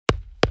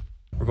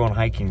We're going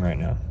hiking right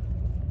now.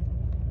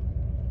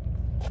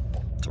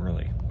 It's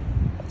early.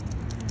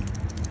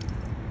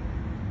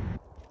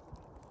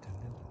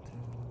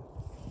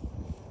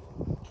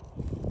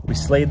 We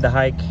slayed the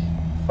hike,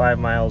 5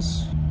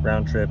 miles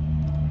round trip.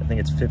 I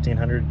think it's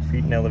 1,500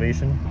 feet in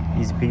elevation.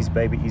 Easy peasy,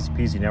 baby, easy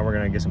peasy. Now we're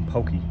gonna get some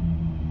poke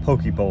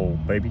bowl,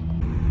 baby.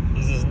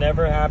 This has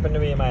never happened to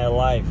me in my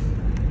life.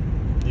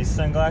 These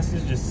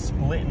sunglasses just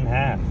split in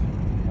half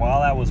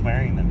while I was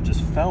wearing them.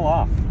 Just fell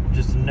off.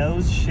 Just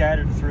nose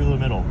shattered through the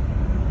middle.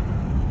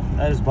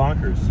 That is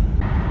bonkers.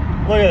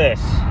 Look at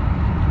this.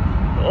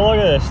 Look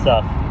at this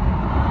stuff.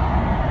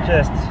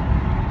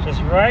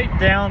 Just right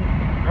down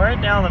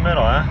the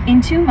middle, huh? In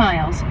 2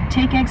 miles,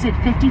 take exit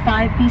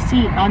 55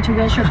 BC onto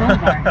Wilshire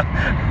Boulevard.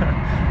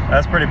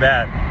 That's pretty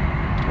bad.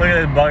 Look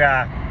at this bug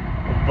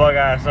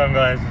eye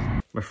sunglasses.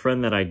 My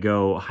friend that I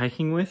go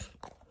hiking with,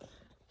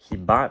 he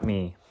bought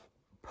me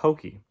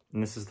poke,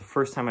 and this is the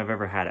first time I've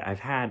ever had it.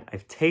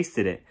 I've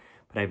tasted it,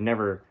 but I've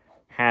never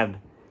had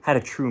a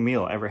true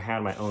meal, ever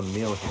had my own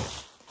meal here.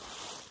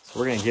 So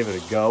we're gonna give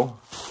it a go.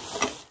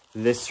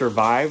 This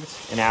survived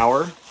an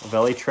hour of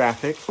LA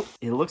traffic.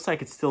 It looks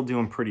like it's still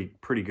doing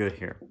pretty good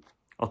here.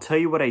 I'll tell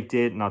you what I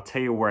did, and I'll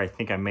tell you where I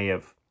think I may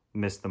have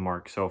missed the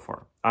mark so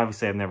far.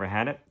 Obviously, I've never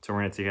had it, so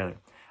we're in it together.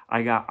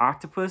 I got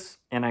octopus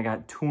and I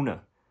got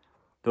tuna.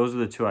 Those are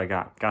the two I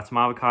got. Got some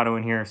avocado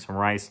in here, some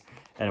rice,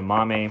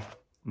 edamame,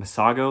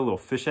 masago, little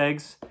fish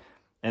eggs.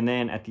 And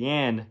then at the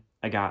end,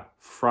 I got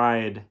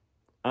fried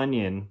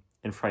onion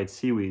and fried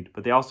seaweed,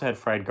 but they also had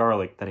fried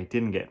garlic that I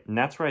didn't get. And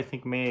that's where I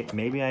think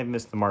maybe I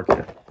missed the mark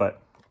here,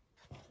 but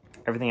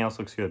everything else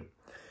looks good.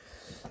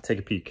 Take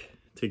a peek.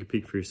 Take a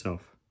peek for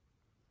yourself.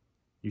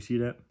 You see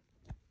that?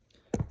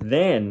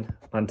 Then,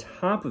 on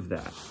top of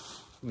that,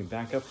 let me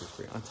back up here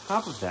for you. On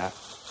top of that,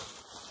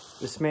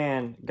 this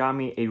man got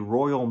me a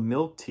royal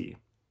milk tea.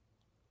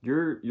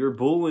 You're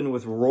bulling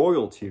with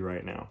royalty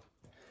right now.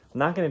 I'm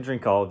not gonna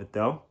drink all of it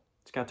though.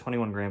 It's got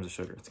 21 grams of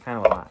sugar. It's kind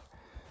of a lot.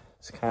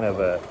 It's kind of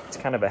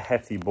a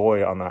hefty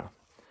boy on the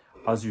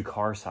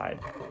Azucar side.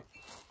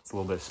 It's a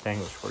little bit of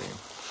Spanglish for you.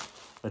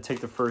 I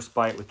take the first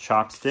bite with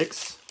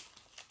chopsticks,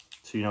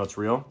 so you know it's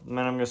real. And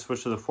then I'm gonna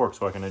switch to the fork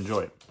so I can enjoy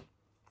it.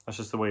 That's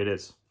just the way it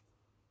is.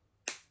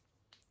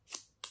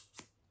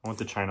 I went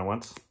to China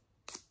once,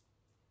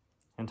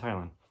 and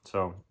Thailand.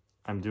 So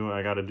I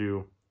gotta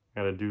do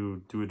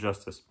it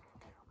justice.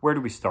 Where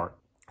do we start?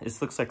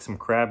 This looks like some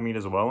crab meat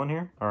as well in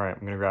here. All right,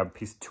 I'm gonna grab a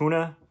piece of tuna,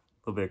 a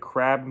little bit of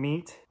crab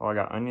meat. Oh, I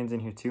got onions in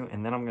here too.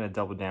 And then I'm gonna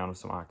double down with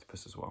some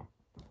octopus as well.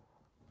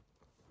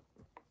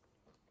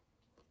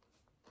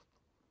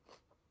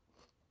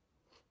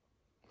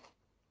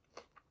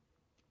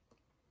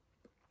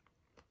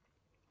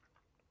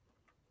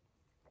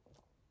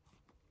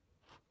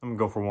 I'm gonna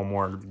go for one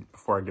more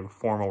before I give a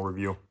formal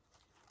review.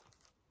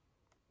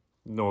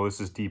 No,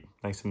 this is deep,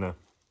 nice in the...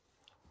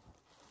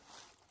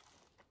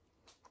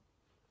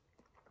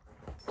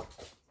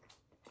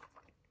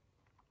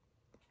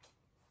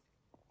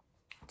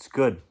 It's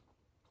good.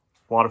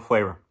 A lot of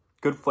flavor.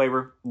 Good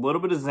flavor. A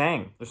little bit of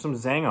zang. There's some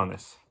zang on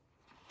this.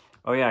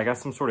 Oh yeah, I got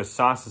some sort of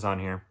sauces on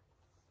here.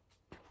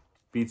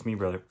 Beats me,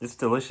 brother. It's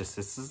delicious.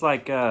 This is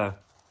like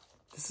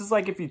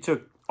if you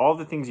took all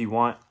the things you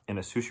want in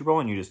a sushi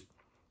roll and you just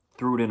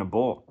threw it in a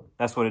bowl.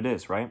 That's what it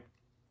is, right?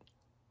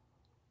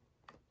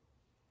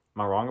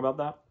 Am I wrong about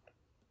that?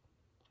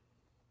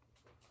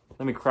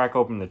 Let me crack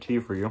open the tea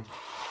for you.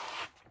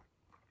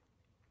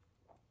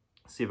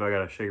 See if I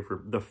got a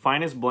shaker. The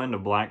finest blend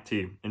of black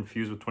tea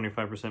infused with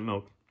 25%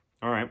 milk.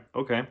 All right,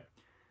 okay.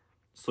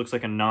 This looks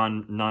like a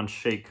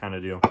non-shake kind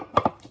of deal.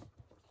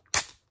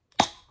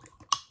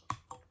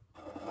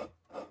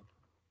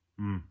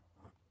 I'm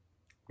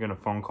getting a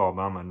phone call,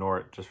 but I'm gonna ignore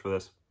it just for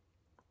this.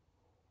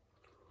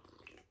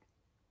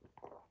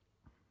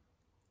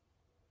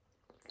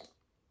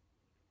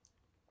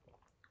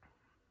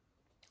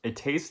 It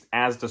tastes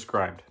as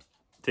described.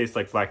 It tastes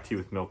like black tea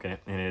with milk in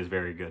it, and it is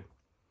very good.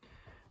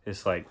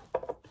 It's like,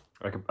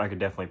 I could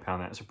definitely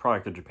pound that. It's a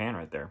product of Japan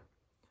right there.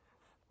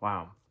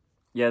 Wow.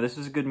 Yeah, this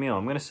is a good meal.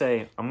 I'm gonna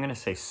say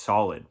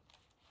solid.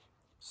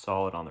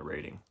 Solid on the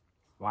rating.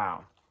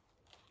 Wow.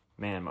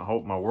 Man,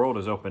 my world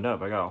has opened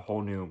up. I got a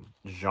whole new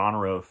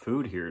genre of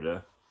food here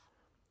to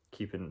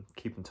keep in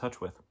touch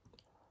with.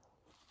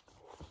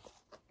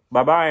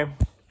 Bye-bye.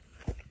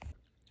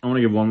 I want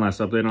to give one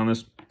last update on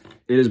this.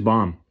 It is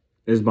bomb.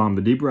 It is bomb.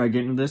 The deeper I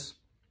get into this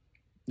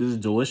is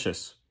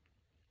delicious.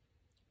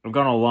 I've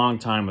gone a long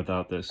time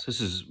without this. This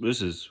is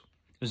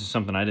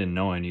something I didn't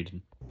know I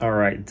needed. All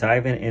right,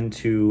 diving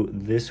into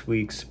this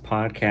week's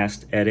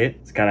podcast edit.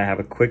 It's got to have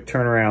a quick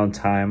turnaround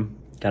time.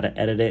 Got to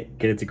edit it,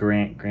 get it to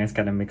Grant. Grant's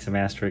got to mix and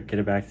master it, get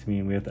it back to me,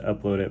 and we have to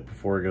upload it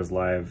before it goes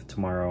live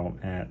tomorrow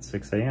at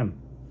 6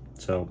 a.m.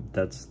 So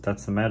that's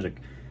the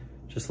magic.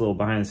 Just a little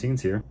behind the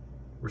scenes here.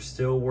 We're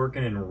still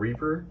working in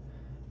Reaper,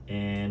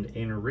 and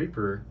in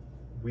Reaper,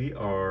 we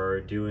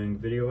are doing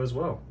video as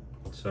well.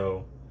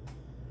 So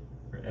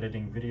we're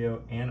editing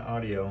video and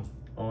audio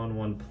all in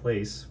one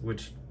place,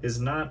 which is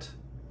not,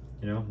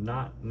 you know,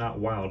 not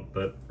wild,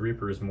 but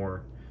Reaper is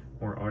more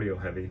more audio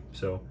heavy.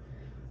 So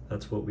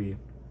that's what we've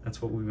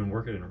been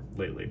working in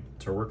lately.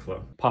 It's our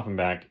workflow. Popping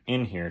back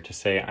in here to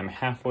say I'm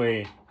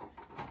halfway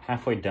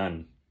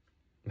done.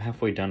 I'm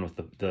halfway done with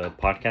the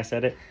podcast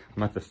edit.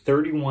 I'm at the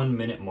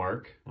 31-minute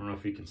mark. I don't know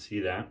if you can see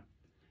that.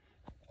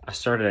 I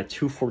started at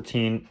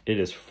 2:14. It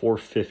is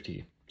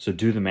 4:50. So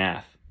do the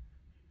math.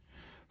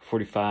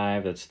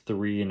 45, that's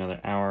 3, another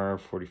hour,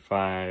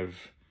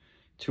 45,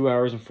 2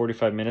 hours and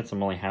 45 minutes.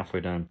 I'm only halfway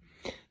done.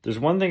 There's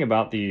one thing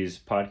about these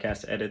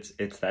podcast edits.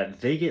 It's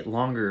that they get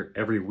longer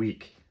every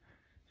week.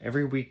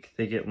 Every week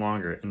they get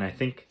longer. And I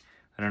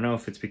don't know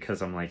if it's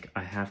because I'm like,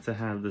 I have to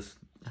have this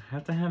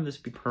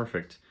be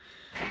perfect.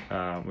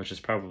 Which is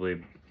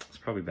probably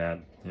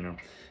bad, you know.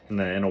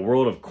 In a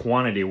world of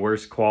quantity,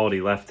 where's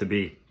quality left to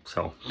be?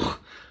 So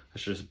I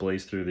should just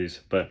blaze through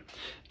these, but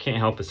I can't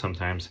help it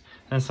sometimes.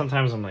 And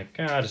sometimes I'm like,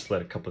 just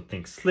let a couple of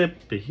things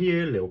slip, bit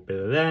here, a little bit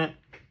of that.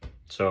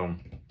 So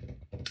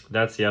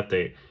that's the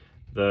update.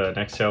 The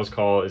next sales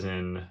call is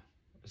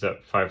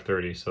at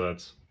 5:30, so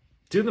that's,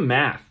 do the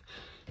math.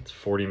 It's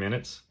 40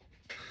 minutes.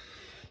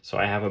 So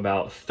I have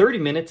about 30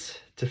 minutes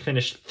to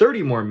finish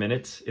 30 more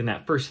minutes. In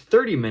that first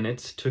 30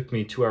 minutes took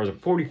me 2 hours and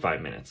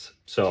 45 minutes.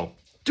 So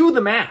do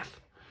the math.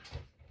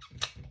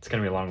 It's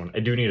gonna be a long one.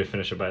 I do need to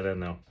finish it by then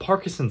though.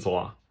 Parkinson's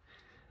law,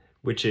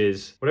 which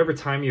is whatever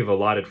time you've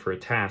allotted for a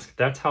task,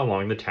 that's how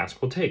long the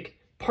task will take.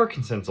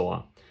 Parkinson's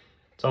law.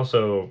 It's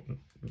also,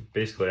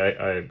 basically,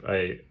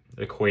 I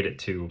equate it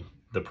to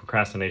the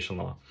procrastination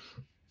law.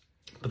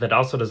 But that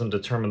also doesn't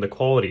determine the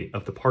quality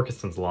of the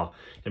Parkinson's law.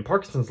 In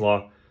Parkinson's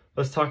law,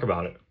 let's talk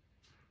about it.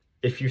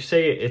 If you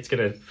say it's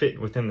going to fit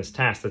within this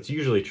task, that's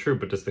usually true,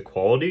 but does the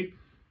quality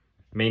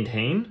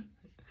maintain?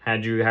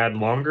 Had you had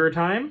longer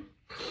time?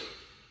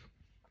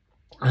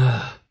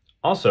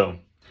 Also,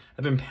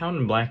 I've been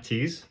pounding black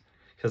teas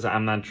because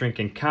I'm not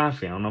drinking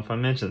coffee. I don't know if I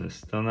mentioned this.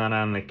 Still not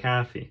on the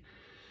coffee.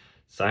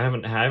 So I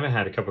haven't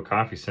had a cup of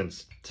coffee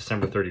since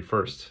December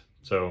 31st.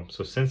 So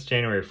since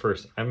January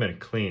 1st, I've been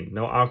clean.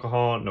 No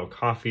alcohol, no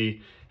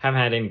coffee. Haven't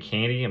had any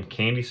candy. I'm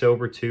candy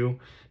sober too.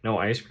 No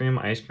ice cream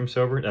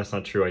sober. That's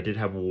not true. I did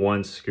have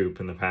 1 scoop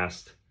in the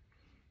past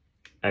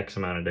X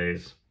amount of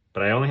days.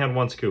 But I only had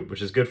 1 scoop,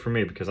 which is good for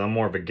me because I'm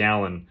more of a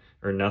gallon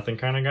or nothing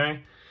kind of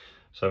guy.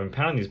 So I've been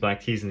pounding these black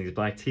teas, and these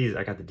black teas,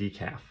 I got the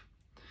decaf.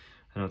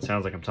 I know it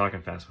sounds like I'm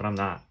talking fast, but I'm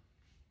not.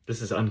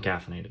 This is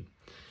uncaffeinated.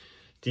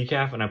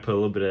 Decaf, and I put a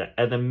little bit of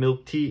other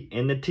milk tea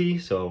in the tea,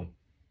 so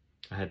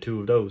I had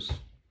 2 of those.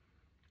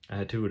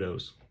 It's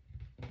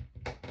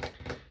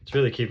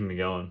really keeping me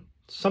going.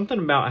 Something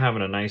about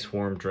having a nice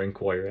warm drink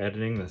while you're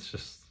editing,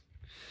 it's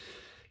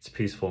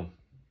peaceful.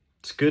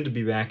 It's good to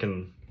be back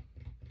in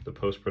the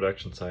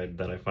post-production side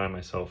that I find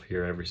myself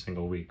here every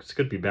single week. It's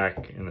good to be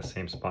back in the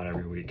same spot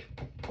every week.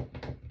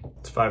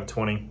 It's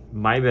 5:20.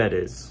 My bet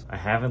is, I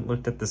haven't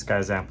looked at this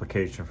guy's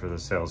application for the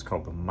sales call,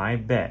 but my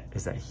bet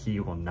is that he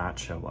will not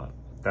show up.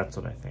 That's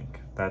what I think.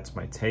 That's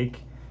my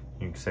take.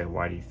 You can say,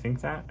 why do you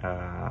think that?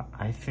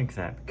 I think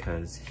that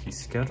because he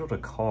scheduled a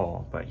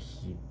call, but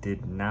he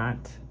did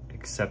not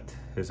accept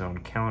his own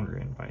calendar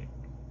invite.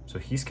 So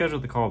he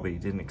scheduled the call, but he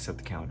didn't accept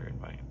the calendar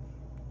invite.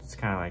 It's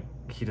kind of like,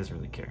 he doesn't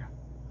really care.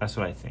 That's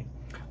what I think.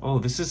 Oh,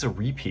 this is a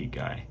repeat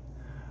guy.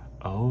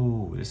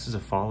 Oh, this is a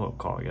follow-up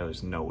call. Yeah,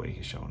 there's no way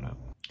he's showing up.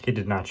 He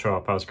did not show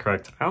up. I was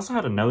correct. I also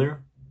had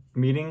another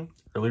meeting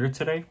earlier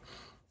today.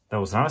 That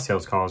was not a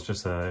sales call. It's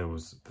just it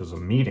was a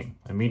meeting.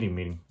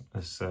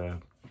 It's, I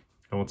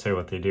won't say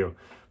what they do,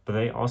 but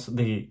they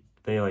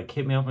like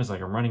hit me up and was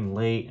like, I'm running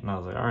late, and I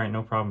was like, all right,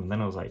 no problem. And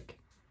then it was like,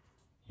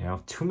 you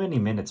know, too many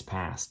minutes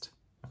passed,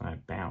 and I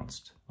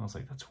bounced. I was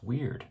like, that's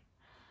weird.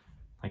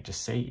 Like,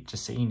 just say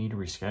you need to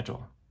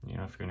reschedule, you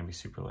know, if you're gonna be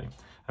super late.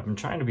 I've been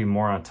trying to be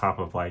more on top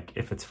of, like,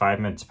 if it's 5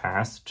 minutes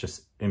past,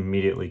 just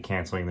immediately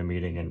canceling the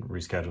meeting and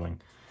rescheduling.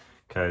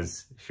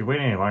 Because if you wait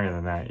any longer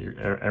than that,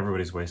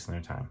 everybody's wasting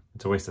their time.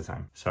 It's a waste of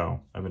time.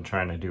 So I've been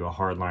trying to do a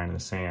hard line in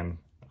the sand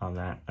on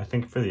that. I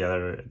think for the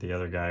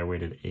other guy, I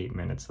waited 8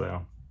 minutes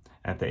though.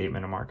 At the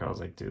 8-minute mark, I was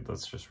like, dude,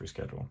 let's just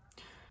reschedule.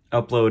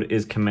 Upload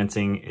is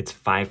commencing. It's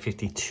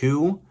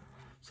 5:52.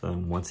 So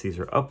then once these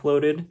are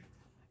uploaded,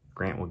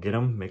 Grant will get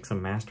them, mix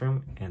them, master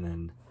them, and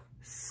then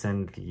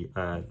send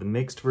the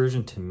mixed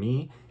version to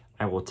me.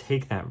 I will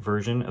take that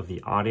version of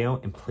the audio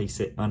and place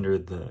it under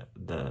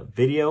the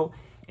video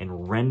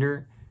and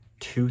render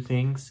 2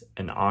 things,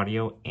 an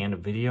audio and a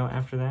video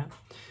after that.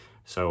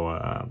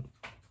 So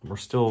we're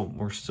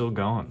still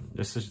going.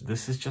 This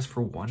is just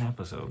for 1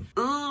 episode.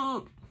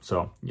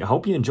 So I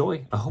hope you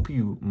enjoy. I hope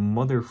you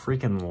mother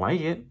freaking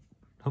like it.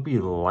 Hope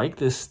you like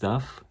this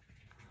stuff.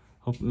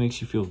 Hope it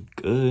makes you feel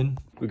good.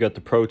 We got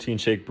the protein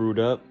shake brewed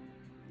up.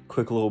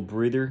 Quick little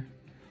breather.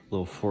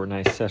 Little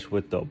Fortnite sesh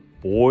with the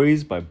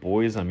boys. By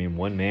boys, I mean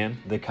 1 man.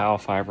 The Kyle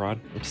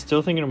 5-rod. I'm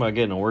still thinking about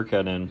getting a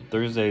workout in.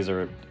 Thursdays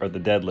are the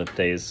deadlift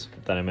days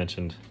that I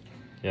mentioned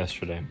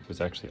yesterday. It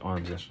was actually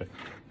arms yesterday.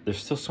 There's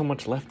still so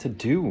much left to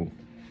do.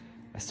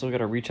 I still got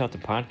to reach out to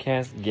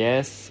podcast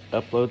guests,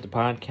 upload the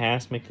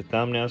podcast, make the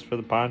thumbnails for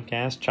the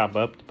podcast, chop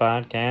up the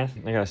podcast.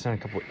 I got to send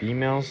a couple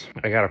emails.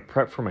 I got to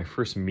prep for my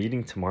first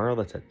meeting tomorrow.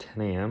 That's at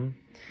 10 a.m.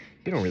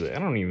 I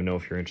don't even know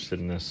if you're interested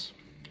in this.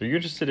 Are you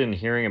interested in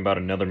hearing about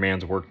another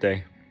man's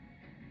workday?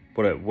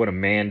 What a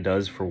man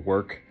does for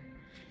work?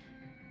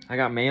 I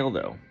got mail,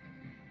 though.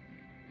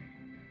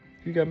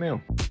 You got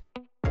mail.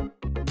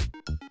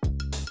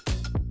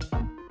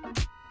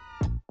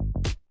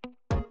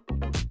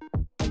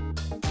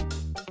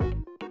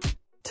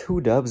 Two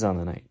dubs on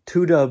the night.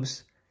 2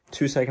 dubs,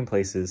 2 second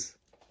places,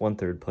 1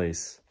 third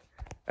place.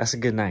 That's a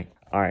good night.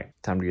 All right,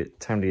 time to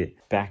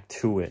get back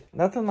to it.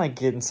 Nothing like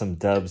getting some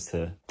dubs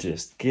to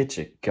just get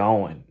you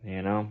going,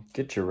 you know?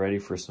 Get you ready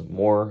for some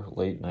more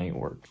late night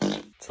work.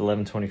 It's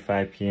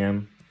 11:25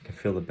 p.m. I can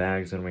feel the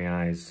bags in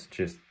my eyes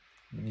just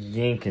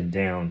yanking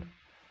down,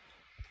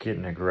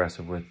 getting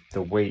aggressive with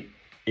the weight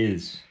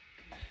is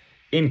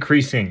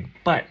increasing.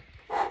 But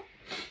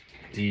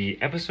the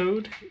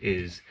episode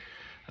is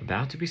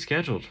about to be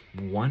scheduled.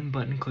 1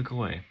 button click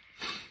away.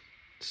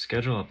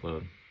 Schedule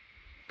upload.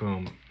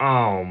 Boom.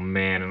 Oh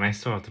man, and I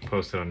still have to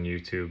post it on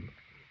YouTube.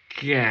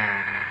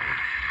 Yeah.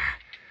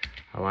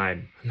 I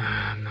lied.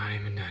 Nah, I'm not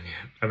even done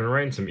yet. I've been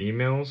writing some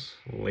emails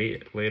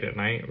late at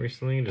night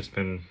recently. Just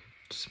been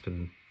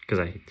because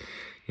I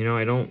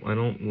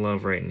don't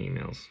love writing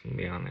emails, to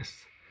be honest.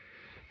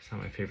 It's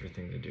not my favorite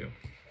thing to do.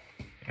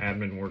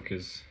 Admin work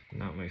is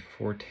not my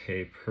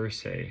forte per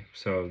se,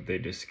 so they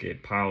just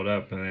get piled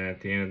up, and then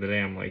at the end of the day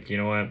I'm like, you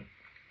know what,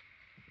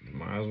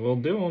 might as well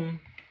do them,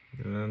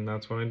 and then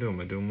that's when I do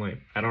them. I do them late.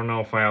 I don't know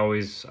if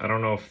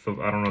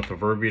the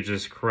verbiage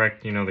is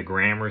correct, you know, the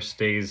grammar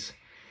stays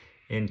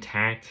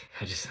intact.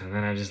 I just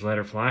let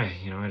it fly,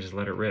 you know, I just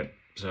let it rip.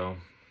 So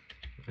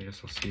I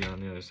guess I'll see you on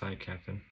the other side, Captain.